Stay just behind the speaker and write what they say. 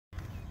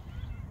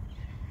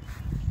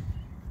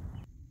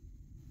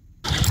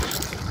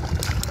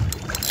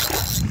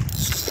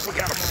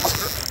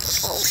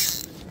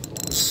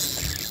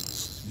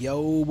Yo,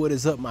 what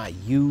is up, my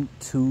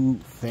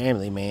YouTube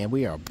family, man?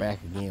 We are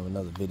back again with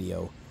another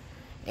video,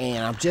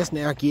 and I'm just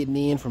now getting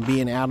in from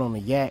being out on the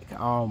yak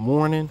all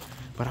morning,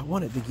 but I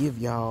wanted to give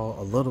y'all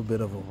a little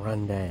bit of a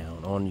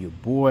rundown on your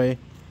boy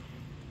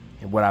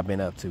and what I've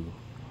been up to.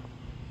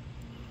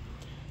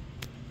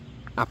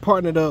 I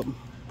partnered up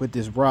with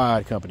this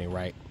rod company,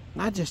 right?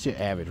 Not just your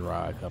average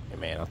rod company,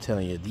 man. I'm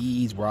telling you,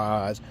 these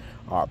rods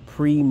are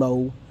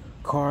primo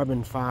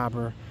carbon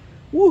fiber.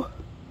 Woo!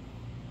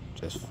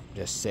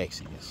 Just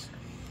sexiness.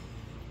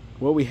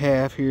 What we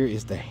have here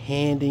is the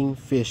Handing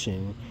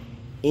Fishing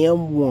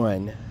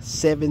M1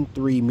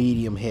 7.3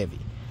 medium heavy.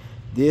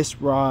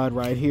 This rod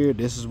right here,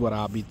 this is what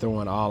I'll be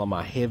throwing all of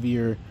my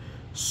heavier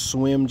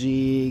swim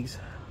jigs,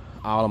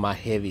 all of my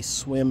heavy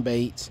swim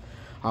baits,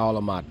 all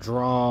of my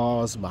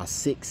draws, my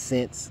 6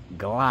 cents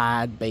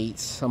glide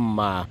baits, some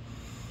of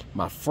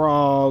my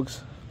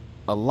frogs,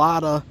 a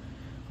lot of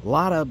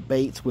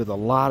baits with a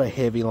lot of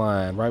heavy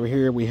line. Right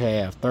here we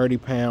have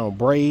 30-pound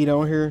braid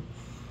on here.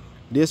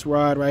 This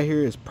rod right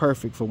here is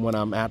perfect for when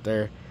I'm out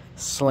there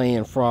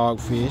slaying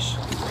frogfish,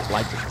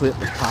 like the clip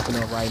that's popping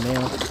up right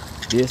now.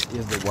 This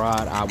is the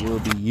rod I will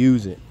be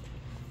using.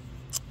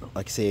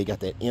 Like I said, it got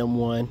that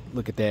M1.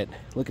 Look at that.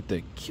 Look at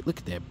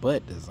that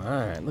butt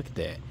design. Look at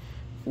that.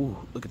 Ooh,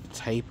 look at the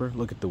taper.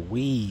 Look at the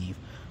weave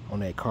on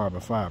that carbon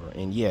fiber.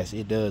 And yes,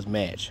 it does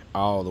match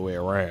all the way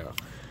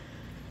around.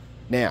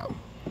 Now,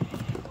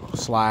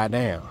 slide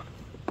down.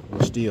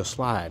 We're still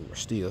sliding.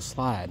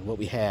 What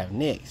we have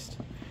next,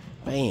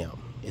 bam,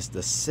 it's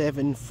the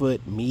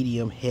 7-foot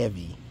medium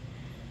heavy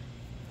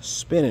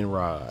spinning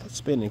rod,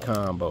 spinning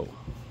combo.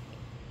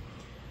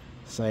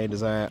 Same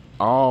design,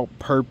 all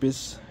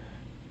purpose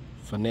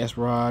finesse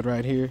rod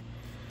right here.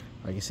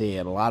 Like I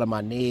said, a lot of my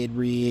Ned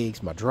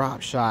rigs, my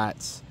drop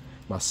shots,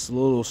 my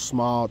little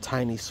small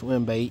tiny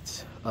swim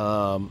baits,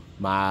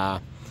 my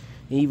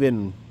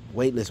even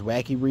weightless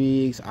wacky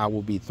rigs I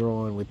will be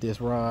throwing with this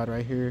rod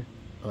right here.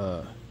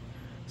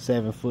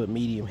 7-foot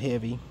medium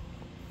heavy.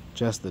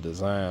 Just the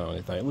design on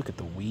it. Look at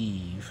the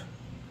weave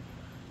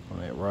on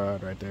that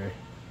rod right there.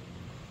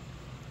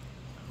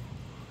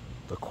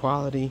 The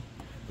quality,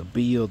 the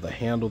build, the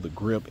handle, the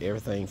grip,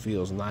 everything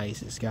feels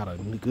nice. It's got a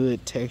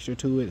good texture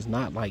to it. It's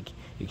not like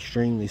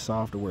extremely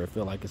soft to where it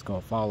feels like it's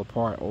gonna fall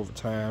apart over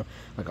time.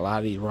 Like a lot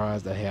of these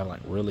rods that have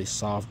like really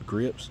soft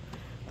grips,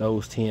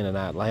 those tend to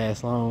not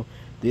last long.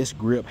 This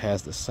grip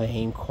has the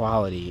same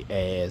quality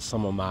as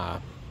some of my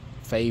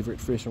favorite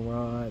fishing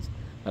rods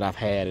that I've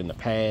had in the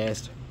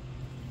past.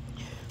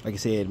 Like I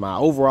said, my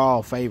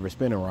overall favorite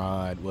spinning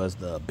rod was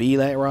the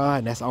B-Lat rod,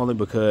 and that's only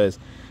because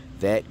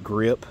that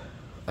grip,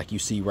 like you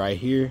see right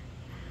here,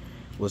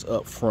 was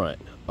up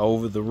front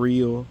over the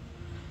reel.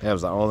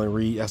 That's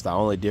the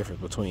only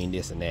difference between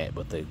this and that.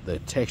 But the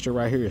texture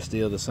right here is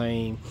still the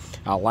same.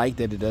 I like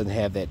that it doesn't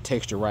have that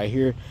texture right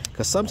here,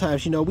 because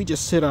sometimes, you know, we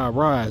just sit our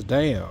rods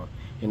down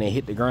and they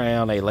hit the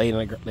ground, they lay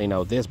in the, you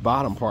know, this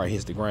bottom part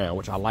hits the ground,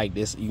 which I like.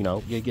 This, you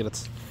know, you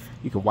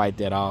can wipe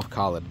that off,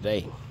 call it a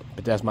day.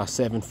 But that's my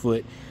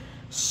 7-foot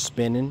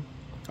spinning.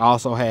 I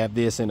also have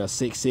this in a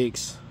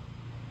 6.6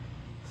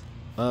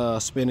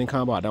 spinning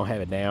combo. I don't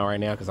have it down right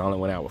now because I only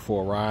went out with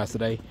 4 rods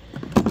today.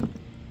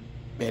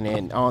 And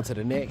then on to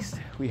the next,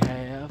 we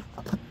have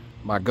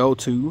my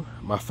go-to,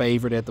 my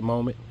favorite at the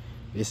moment.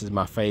 This is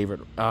my favorite.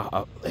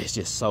 It's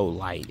just so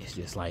light. It's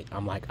just like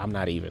I'm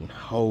not even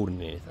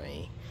holding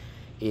anything.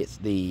 It's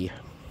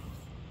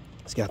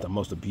got the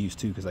most abuse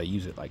too, because I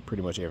use it like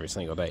pretty much every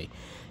single day.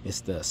 It's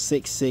the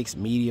 6.6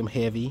 medium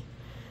heavy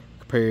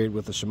compared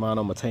with the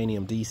Shimano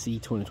Metanium DC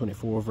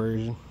 2024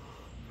 version.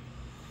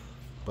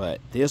 But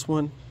this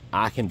one,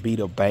 I can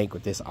beat a bank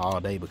with this all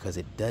day because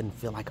it doesn't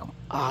feel like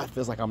it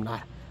feels like I'm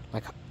not,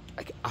 like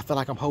I feel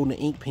like I'm holding an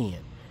ink pen.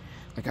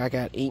 Like I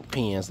got ink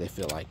pens that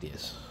feel like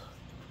this.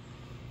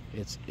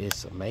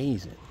 It's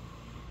amazing.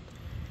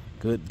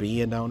 Good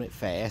bend on it,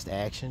 fast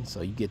action,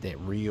 so you get that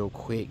real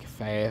quick,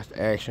 fast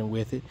action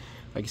with it.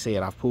 Like I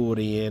said, I've pulled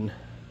in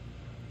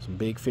some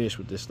big fish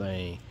with this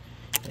thing,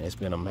 and it's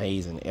been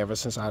amazing. Ever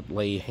since I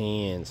laid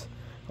hands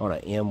on an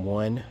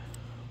M1,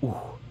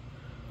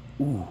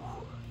 ooh,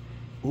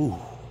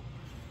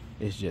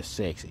 it's just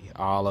sexy,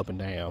 all up and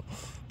down.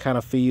 Kind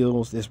of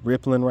feels, this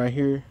rippling right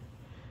here,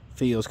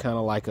 feels kind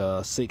of like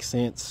a 6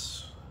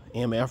 cents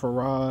MF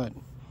rod.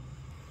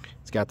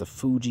 It's got the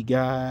Fuji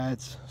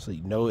guides, so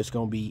you know it's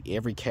gonna be,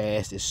 every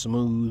cast is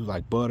smooth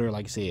like butter.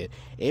 Like I said,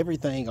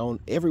 everything on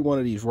every one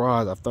of these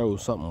rods I throw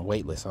something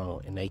weightless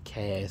on, and they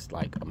cast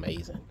like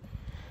amazing.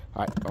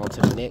 All right, on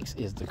to the next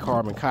is the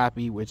carbon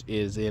copy, which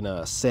is in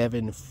a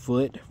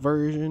 7-foot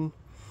version.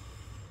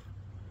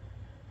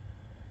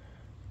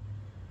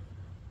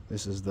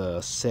 This is the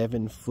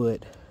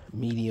 7-foot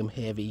medium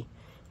heavy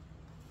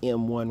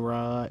M1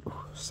 rod.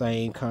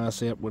 Same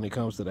concept when it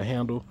comes to the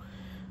handle.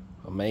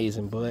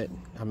 Amazing butt.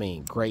 I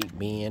mean, great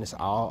bend. It's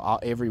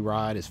every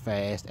rod is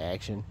fast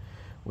action,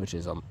 which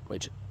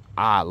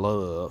I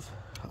love.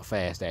 A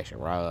fast action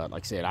rod.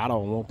 Like I said, I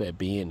don't want that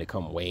bend to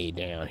come way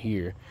down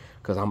here,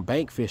 because I'm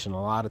bank fishing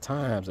a lot of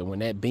times, and when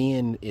that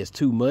bend is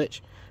too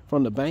much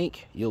from the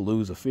bank, you'll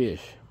lose a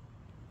fish.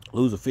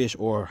 lose a fish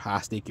or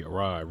high stick your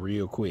rod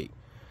real quick.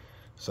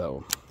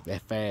 So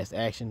that fast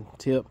action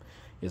tip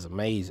is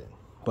amazing.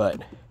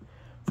 But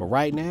for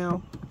right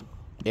now,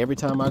 every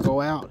time I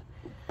go out,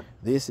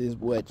 this is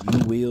what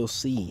you will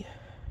see.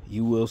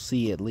 You will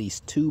see at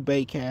least 2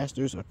 bait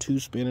casters or 2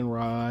 spinning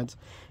rods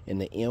in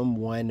the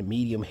M1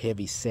 medium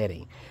heavy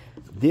setting.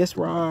 This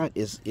rod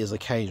is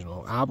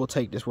occasional. I will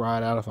take this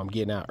rod out if I'm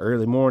getting out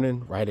early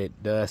morning, right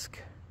at dusk.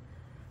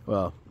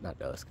 Well, not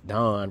dusk,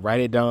 dawn,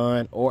 right at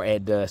dawn, or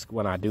at dusk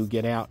when I do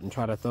get out and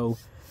try to throw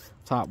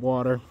top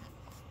water.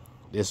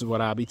 This is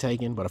what I'll be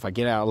taking. But if I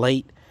get out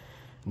late,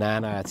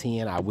 9 out of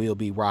 10, I will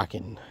be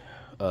rocking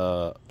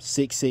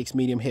 6.6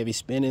 medium heavy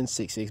spinning,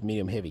 6.6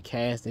 medium heavy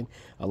casting,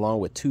 along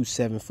with 2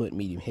 7-foot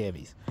medium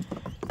heavies.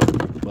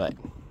 But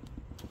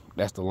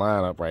that's the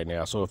lineup right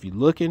now. So if you're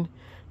looking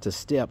to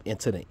step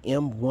into the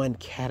M1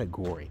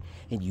 category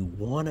and you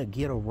want to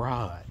get a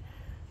rod,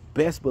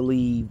 best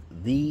believe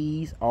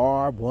these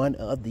are one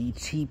of the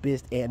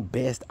cheapest and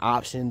best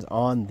options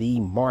on the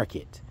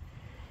market.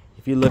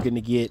 If you're looking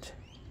to get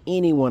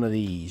any one of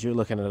these, you're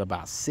looking at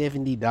about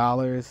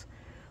 $70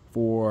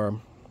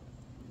 for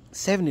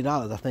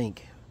 $70. I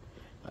think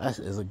that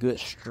is a good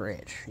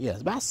stretch. Yeah,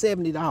 it's about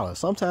 $70.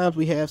 Sometimes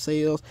we have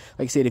sales.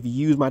 Like I said, if you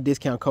use my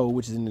discount code,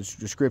 which is in the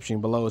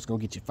description below, it's gonna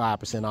get you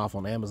 5% off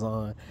on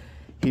Amazon.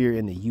 Here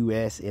in the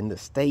US, in the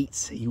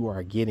States, you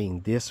are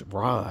getting this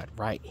rod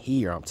right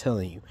here. I'm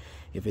telling you,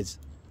 if it's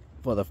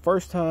for the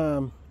first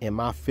time in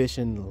my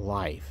fishing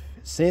life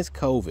since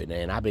COVID,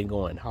 and I've been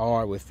going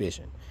hard with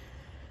fishing,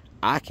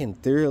 I can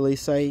thoroughly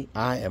say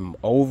I am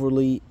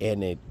overly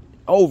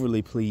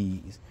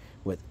pleased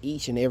with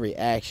each and every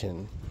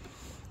action,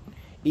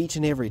 each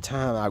and every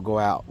time I go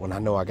out when I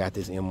know I got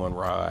this M1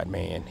 rod,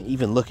 man.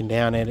 Even looking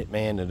down at it,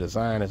 man, the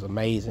design is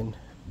amazing.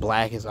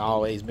 Black has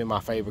always been my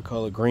favorite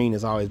color. Green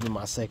has always been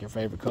my second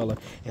favorite color.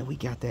 And we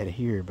got that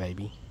here,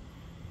 baby.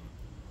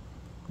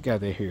 We got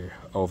that here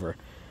over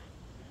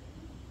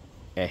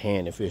at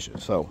Hand & Fisher.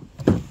 So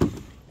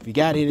if you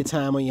got any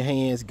time on your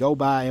hands, go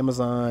by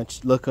Amazon,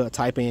 look up,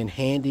 type in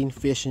Hand &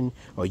 Fishing,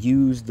 or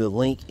use the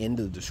link in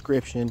the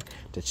description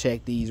to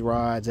check these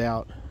rods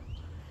out.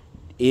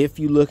 If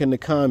you look in the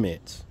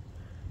comments,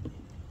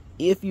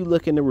 if you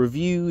look in the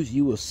reviews,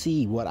 you will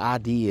see what I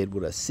did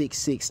with a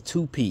 6.6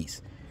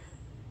 2-piece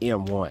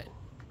M1.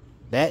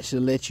 That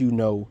should let you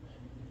know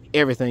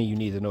everything you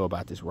need to know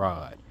about this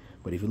rod.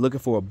 But if you're looking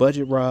for a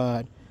budget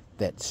rod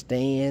that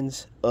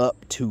stands up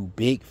to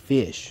big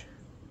fish,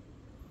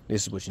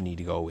 this is what you need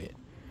to go with.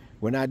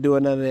 We're not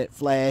doing none of that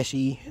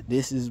flashy.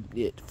 This is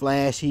it,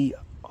 flashy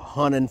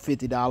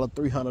 $150,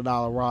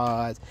 $300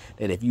 rods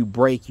that if you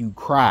break, you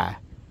cry.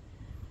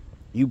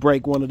 You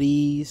break one of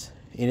these,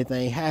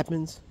 anything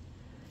happens,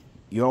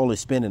 you're only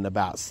spending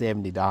about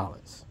 $70.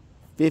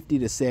 $50 to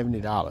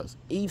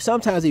 $70.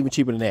 Sometimes even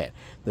cheaper than that.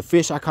 The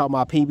fish I caught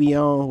my PB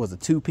on was a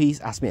 2-piece.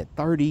 I spent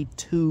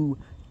 $32,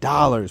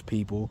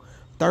 people.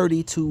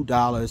 $32,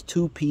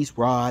 2-piece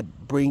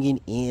rod, bringing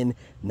in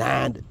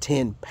 9 to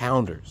 10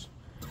 pounders.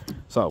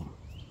 So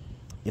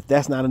if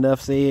that's not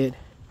enough said,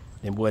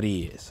 then what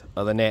is?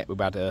 Other than that, we're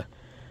about to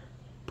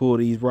pull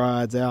these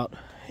rods out,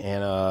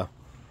 and I'm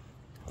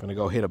gonna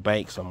go hit a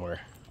bank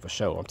somewhere for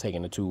sure. I'm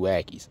taking the 2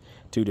 wackies,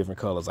 2 different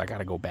colors. I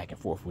gotta go back and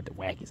forth with the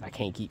wackies. I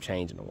can't keep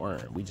changing the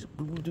worm. We just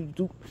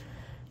do.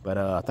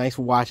 But thanks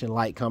for watching.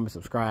 Like, comment,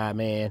 subscribe,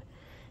 man.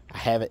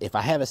 If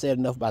I haven't said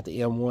enough about the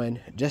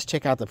M1, just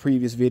check out the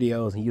previous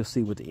videos and you'll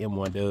see what the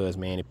M1 does,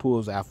 man. It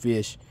pulls out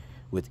fish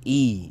with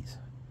ease.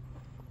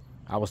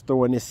 I was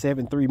throwing this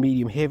 7.3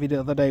 medium heavy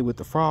the other day with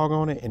the frog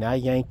on it, and I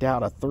yanked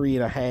out a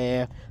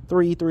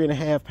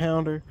 3.5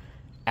 pounder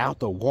out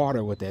the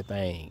water with that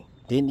thing.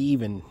 I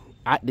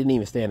didn't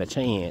even stand a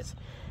chance.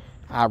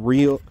 I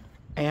reeled,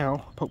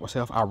 poked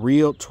myself. I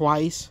reeled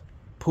twice,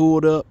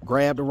 pulled up,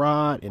 grabbed the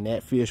rod, and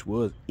that fish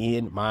was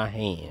in my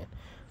hand.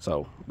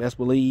 So best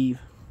believe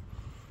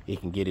it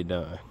can get it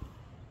done.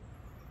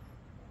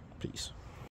 Peace.